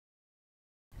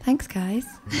Thanks, guys.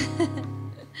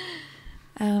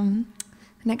 The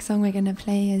next song we're going to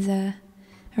play is a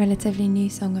relatively new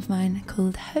song of mine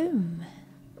called Home.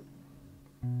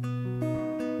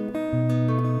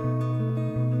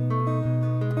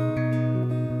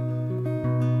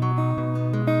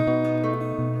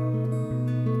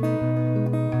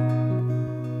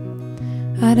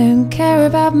 I don't care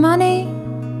about money,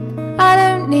 I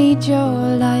don't need your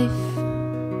life.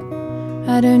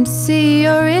 I don't see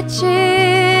your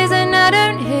riches and I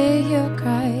don't hear your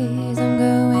cries. I'm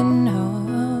going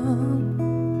home,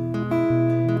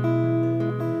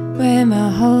 where my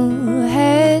whole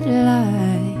head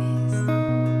lies.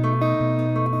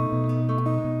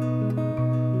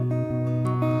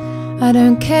 I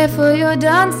don't care for your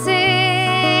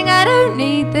dancing, I don't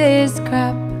need this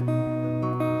crap.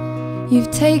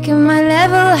 You've taken my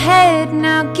level head,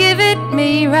 now give it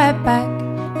me right back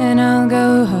and I'll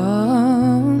go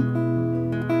home,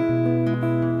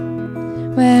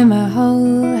 where my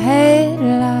whole head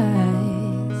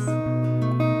lies.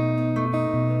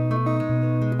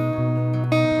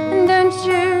 And don't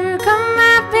you come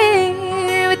at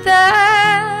me with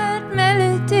that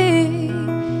melody,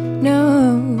 no.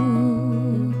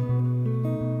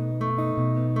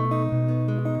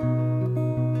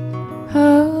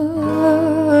 Oh.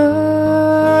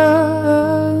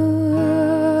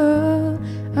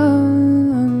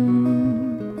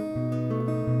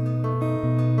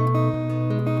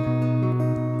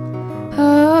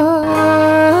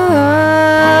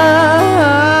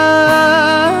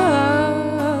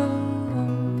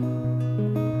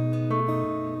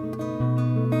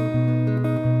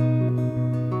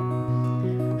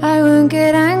 I won't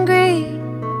get angry,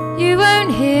 you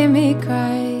won't hear me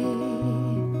cry.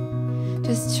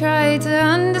 Just try to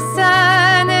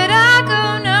understand that I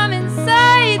go numb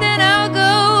inside and I'll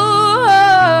go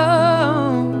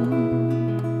home,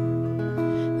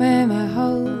 where my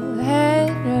whole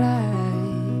head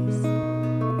lies.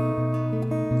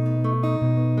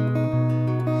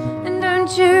 And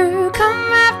don't you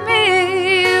come at me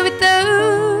with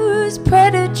those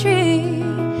predatory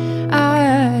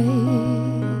eyes.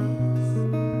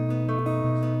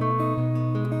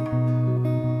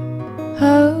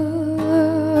 Oh.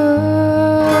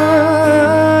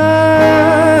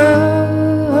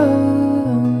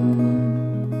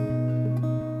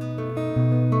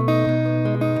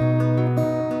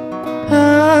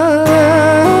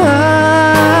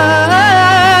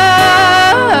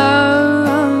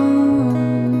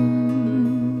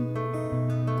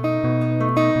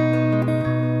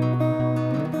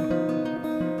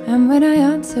 And when I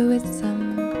answer with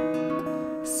some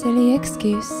silly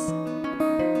excuse,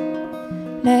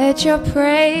 let your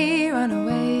prey run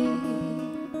away.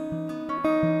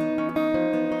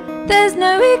 There's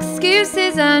no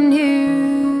excuses, and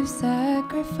you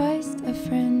sacrificed a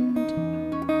friend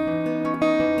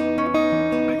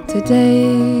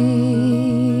today.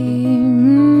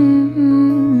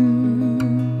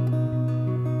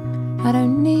 I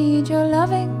don't need your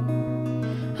loving,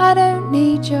 I don't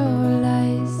need your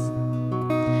lies.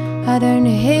 I don't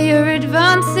hear your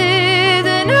advances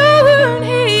and I won't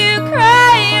hear you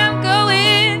cry. I'm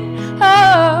going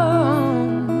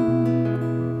home,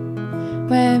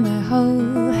 where my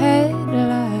whole head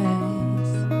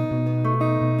lies.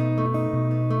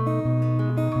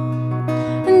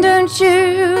 And don't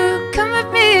you come at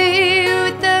me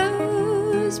with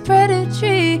those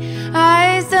predatory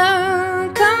eyes.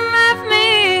 Don't come at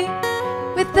me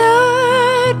with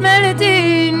that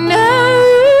melody, no.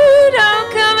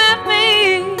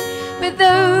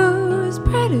 Those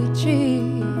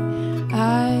predatory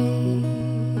eyes.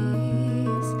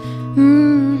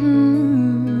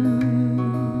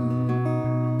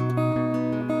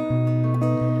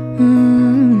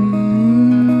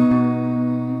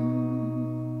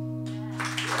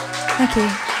 Thank you.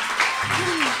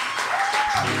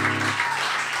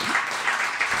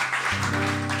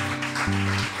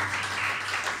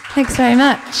 Thanks very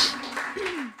much.